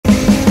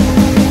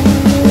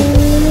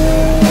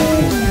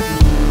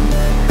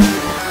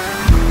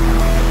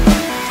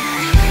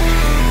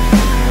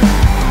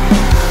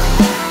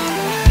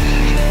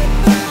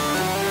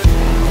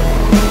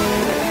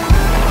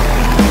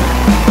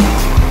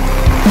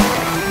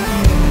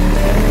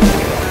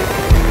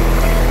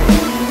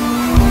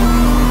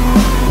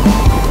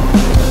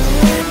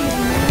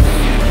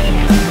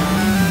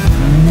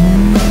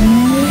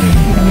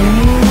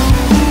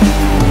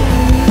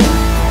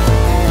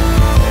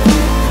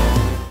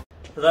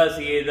For those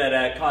of you that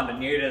are kind of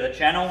new to the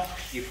channel,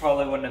 you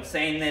probably wouldn't have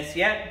seen this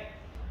yet.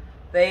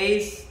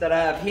 These that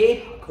I have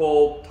here are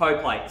called toe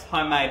plates,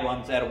 homemade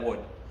ones out of wood.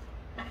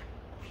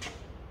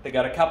 They've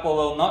got a couple of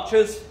little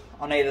notches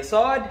on either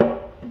side.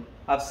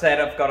 I've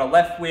said I've got a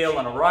left wheel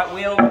and a right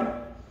wheel,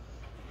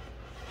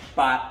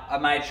 but I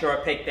made sure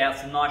I picked out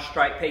some nice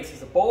straight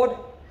pieces of board.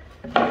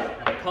 And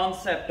the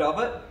concept of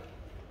it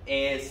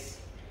is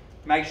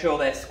make sure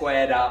they're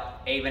squared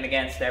up, even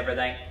against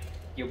everything.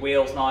 Your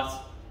wheel's nice,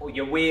 or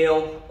your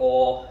wheel,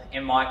 or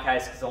in my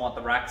case, because I want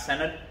the rack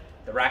centered,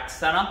 the rack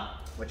center,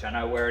 which I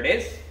know where it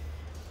is.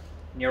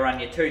 And you run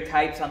your 2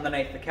 tapes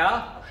underneath the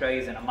car. I'll show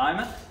you in a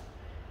moment.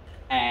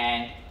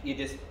 And you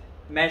just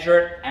measure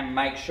it and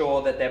make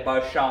sure that they're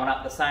both showing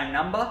up the same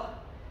number.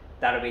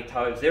 That'll be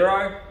toe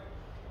 0.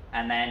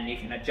 And then you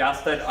can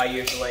adjust it. I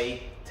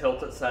usually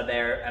tilt it so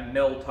they're a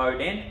mil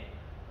toed in,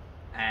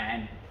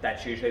 and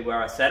that's usually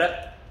where I set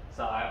it.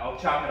 So I'll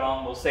chuck it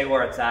on, we'll see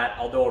where it's at.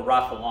 I'll do a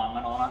rough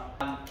alignment on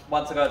it.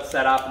 Once I got it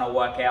set up and I'll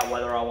work out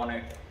whether I want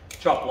to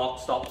chop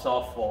lock stops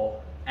off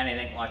or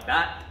anything like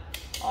that,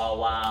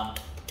 I'll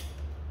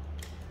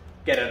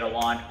get it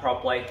aligned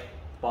properly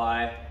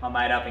by my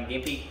mate up in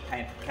Gympie,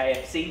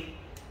 KFC,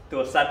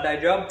 do a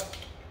Saturday job,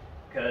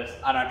 because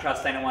I don't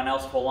trust anyone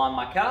else to align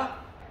my car.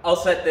 I'll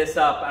set this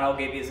up and I'll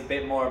give you a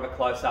bit more of a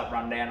close-up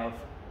rundown of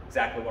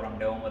exactly what I'm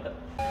doing with it.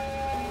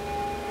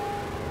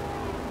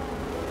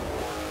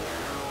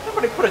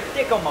 Somebody put a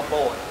dick on my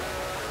board.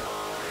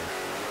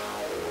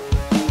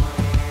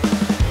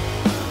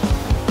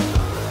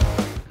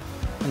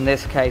 In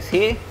this case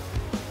here,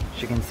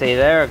 as you can see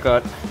there, I've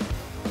got,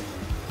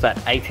 what's that,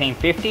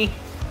 1850?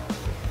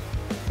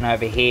 And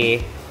over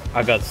here,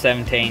 I got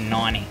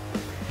 1790.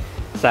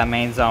 So that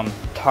means I'm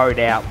towed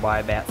out by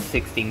about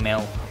 60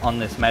 mil on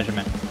this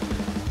measurement.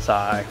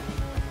 So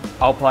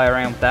I'll play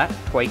around with that,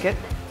 tweak it,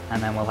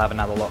 and then we'll have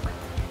another look.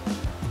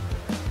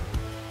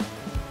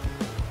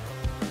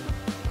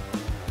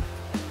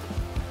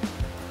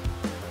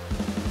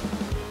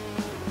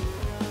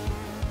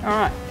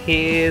 Alright,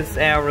 here's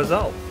our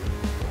result.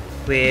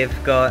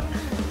 We've got,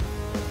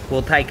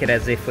 we'll take it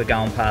as if we're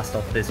going past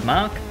off this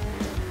mark.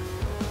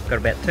 Got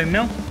about 2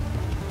 mil.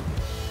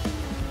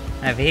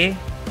 Over here,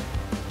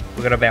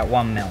 we've got about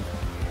 1 mil,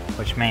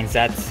 which means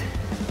that's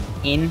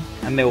in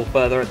a mil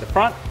further at the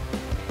front.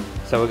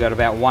 So we've got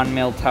about 1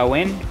 mil toe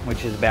in,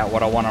 which is about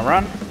what I want to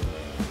run.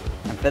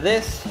 And for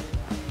this,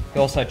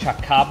 you also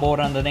chuck cardboard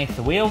underneath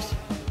the wheels,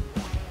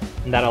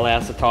 and that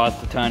allows the tyres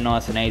to turn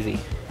nice and easy.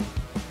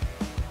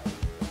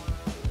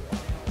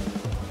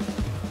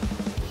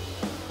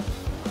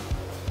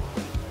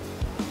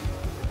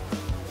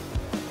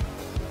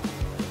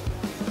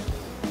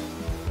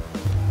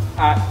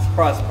 Alright,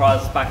 surprise,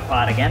 surprise, back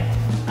apart again.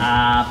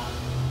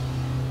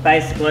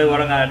 Basically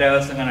what I'm going to do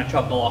is I'm going to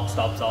chop the lock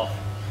stops off,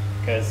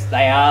 because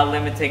they are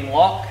limiting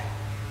lock.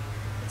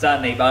 It's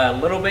only by a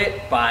little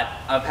bit, but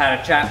I've had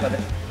a chat with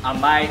a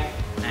mate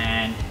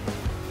and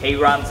he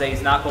runs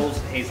these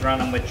Knuckles. He's run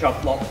them with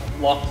chopped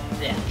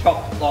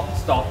lock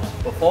stops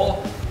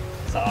before,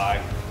 so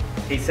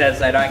he says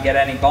they don't get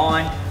any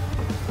bind,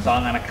 so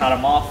I'm going to cut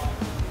them off.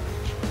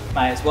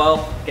 May as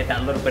well get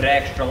that little bit of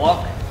extra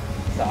lock.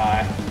 So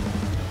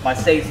my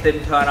seats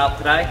didn't turn up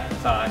today,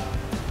 so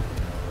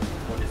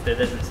we'll just do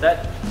this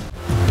instead.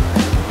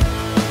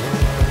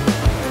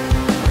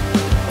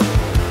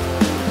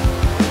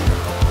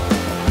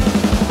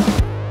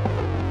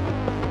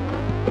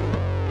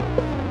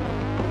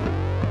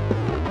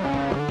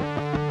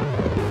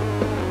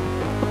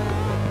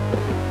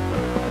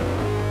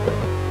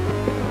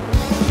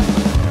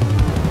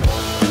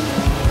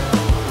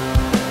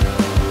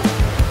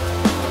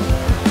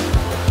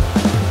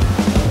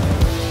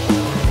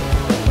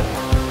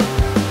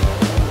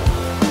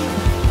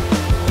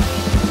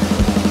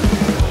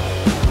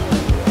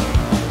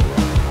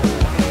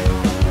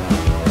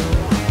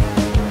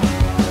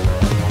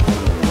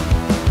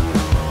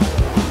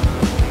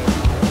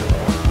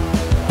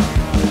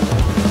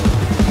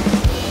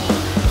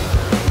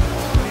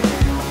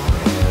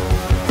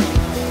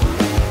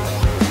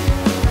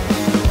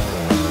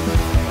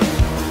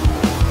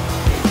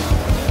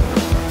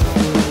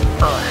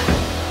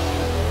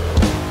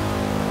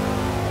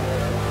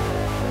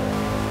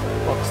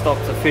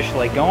 Stop's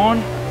officially gone.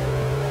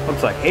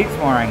 Looks like heaps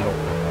more angle.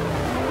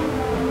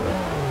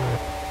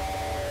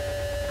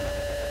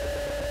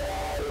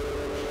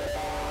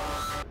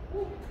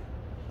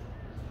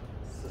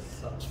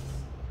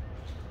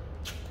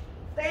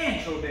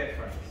 Substantial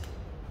difference.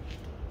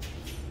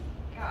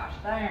 Gosh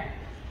dang.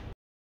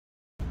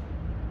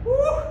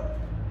 Woo!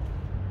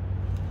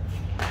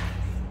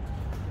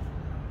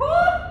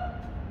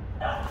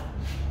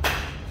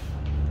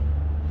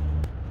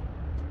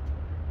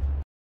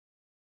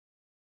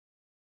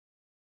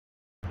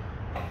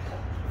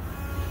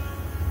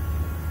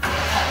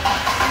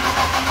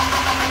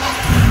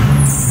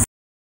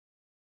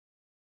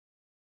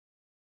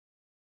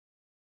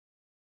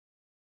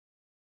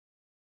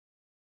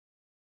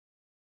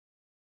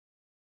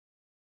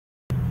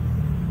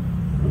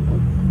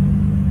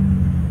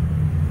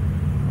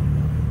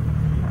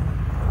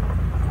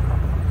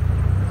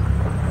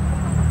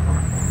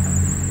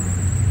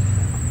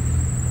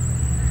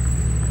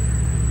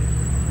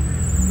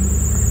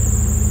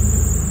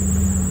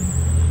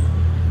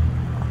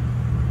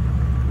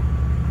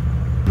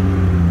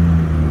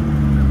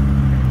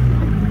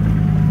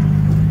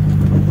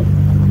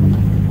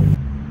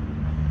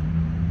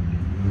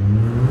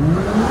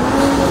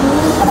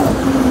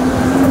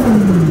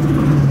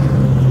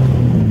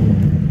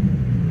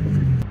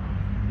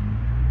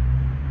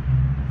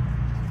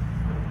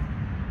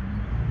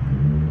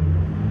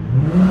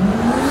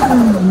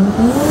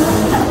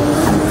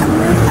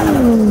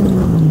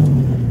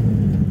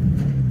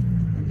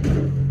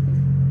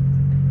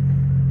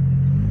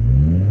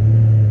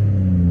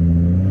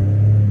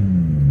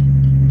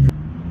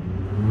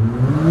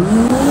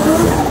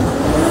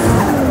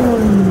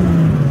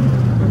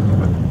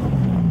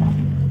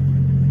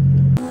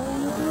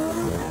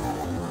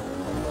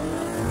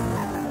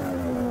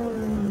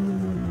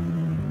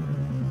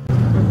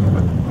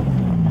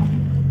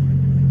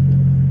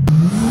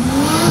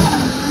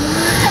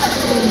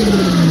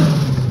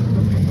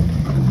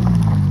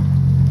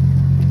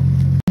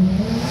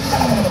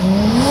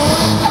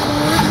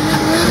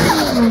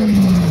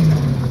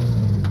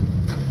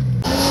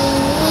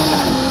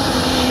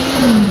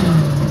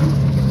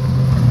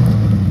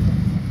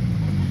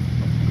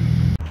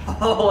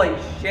 Holy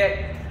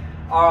shit.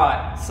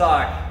 Alright,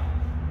 so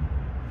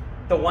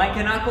the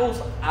Wanker knuckles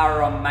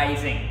are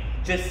amazing.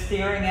 Just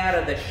steering out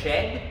of the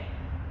shed,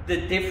 the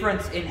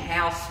difference in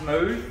how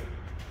smooth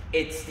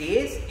it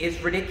steers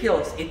is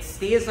ridiculous. It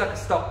steers like a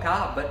stock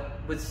car, but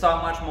with so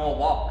much more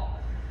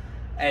lock.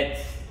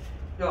 It's,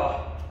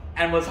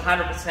 and was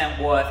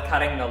 100% worth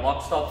cutting the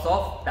lock stops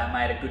off. That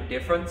made a good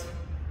difference.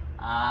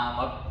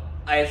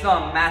 It's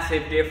not a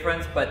massive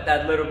difference, but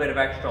that little bit of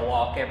extra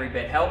lock, every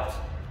bit helps.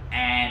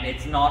 And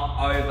it's not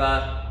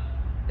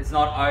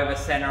over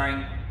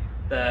centering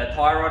the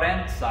tie rod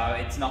end, so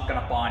it's not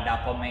going to bind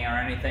up on me or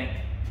anything.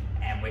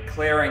 And we're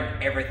clearing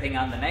everything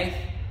underneath,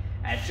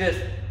 and it's just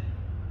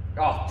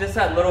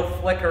that little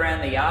flick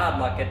around the yard,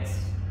 like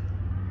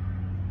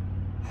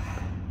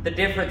the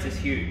difference is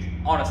huge.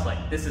 Honestly,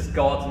 this is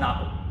God's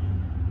knuckle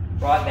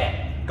right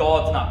there.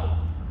 God's knuckle.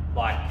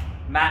 Like,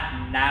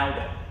 Matt nailed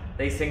it.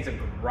 These things are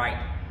great.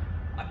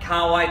 I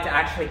can't wait to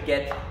actually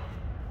get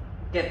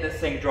this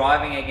thing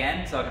driving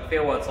again, so I can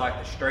feel what it's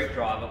like to street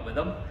drive it with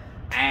them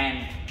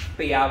and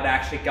be able to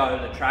actually go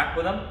to the track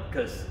with them,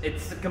 because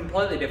it's a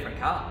completely different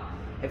car.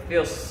 It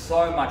feels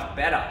so much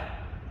better.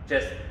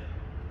 Just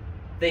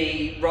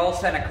the roll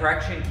center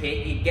correction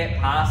kit, you get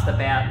past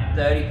about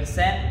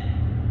 30%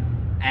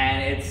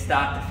 and it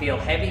start to feel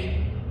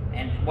heavy,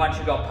 and once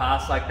you got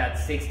past like that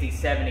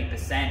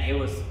 60-70%, it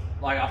was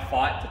like a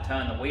fight to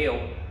turn the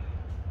wheel,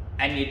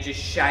 and you just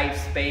shave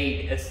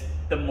speed. As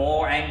the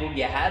more angle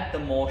you had, the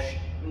more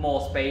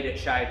speed it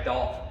shaved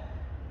off.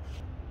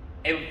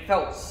 It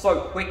felt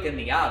so quick in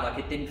the yard, like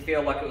it didn't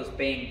feel like it was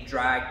being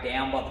dragged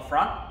down by the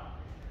front.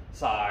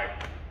 So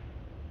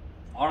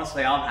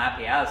honestly, I'm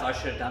happy as. I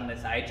should have done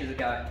this ages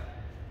ago.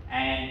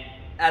 And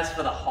as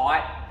for the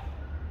height,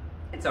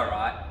 it's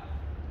alright.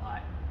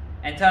 Like,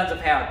 in terms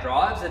of how it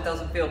drives, it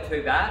doesn't feel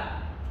too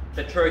bad.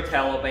 The true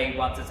tell will be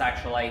once it's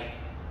actually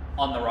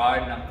on the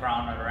road and I'm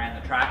throwing it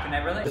around the track and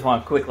everything. Just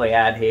want to quickly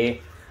add here,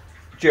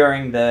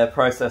 during the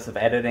process of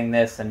editing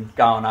this and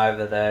going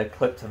over the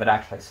clips of it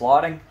actually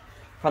sliding,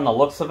 from the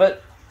looks of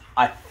it,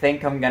 I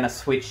think I'm going to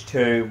switch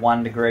to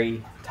 1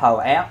 degree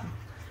toe out,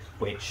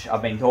 which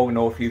I've been talking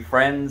to a few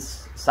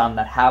friends, some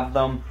that have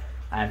them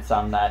and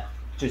some that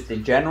just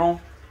in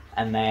general,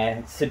 and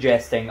they're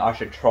suggesting I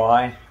should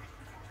try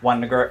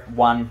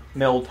 1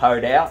 mil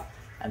toed out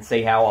and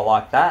see how I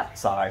like that.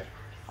 So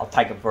I'll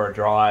take it for a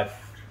drive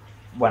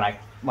when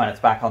it's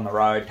back on the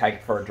road, take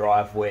it for a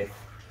drive with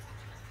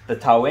the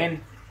toe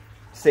in,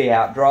 see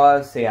how it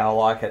drives, see how I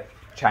like it,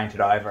 change it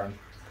over, and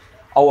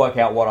I'll work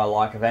out what I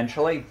like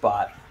eventually,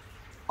 but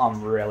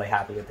I'm really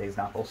happy with these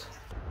knuckles.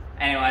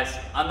 Anyways,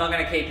 I'm not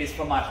going to keep this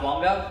for much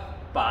longer,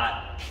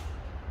 but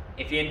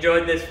if you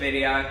enjoyed this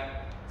video,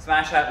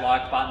 smash that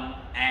like button,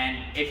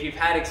 and if you've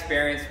had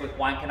experience with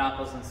Wanker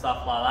knuckles and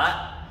stuff like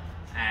that,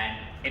 and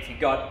if you've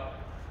got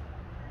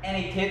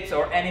any tips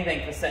or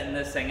anything for setting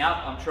this thing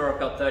up, I'm sure I've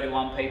got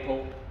 31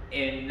 people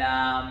in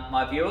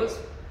my viewers.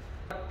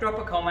 Drop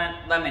a comment,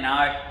 let me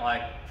know,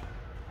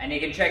 and you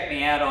can check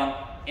me out on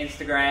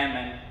Instagram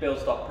and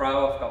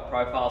BUILDZ.PRO. I've got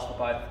profiles for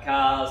both the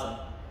cars, and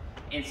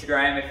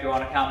Instagram if you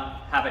want to come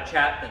have a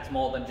chat that's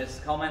more than just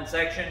the comment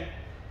section.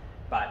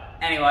 But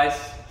anyways,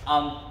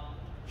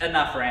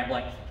 enough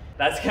rambling.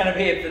 That's going to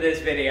be it for this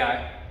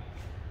video.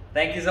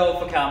 Thank you all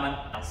for coming.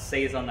 I'll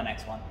see you on the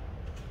next one.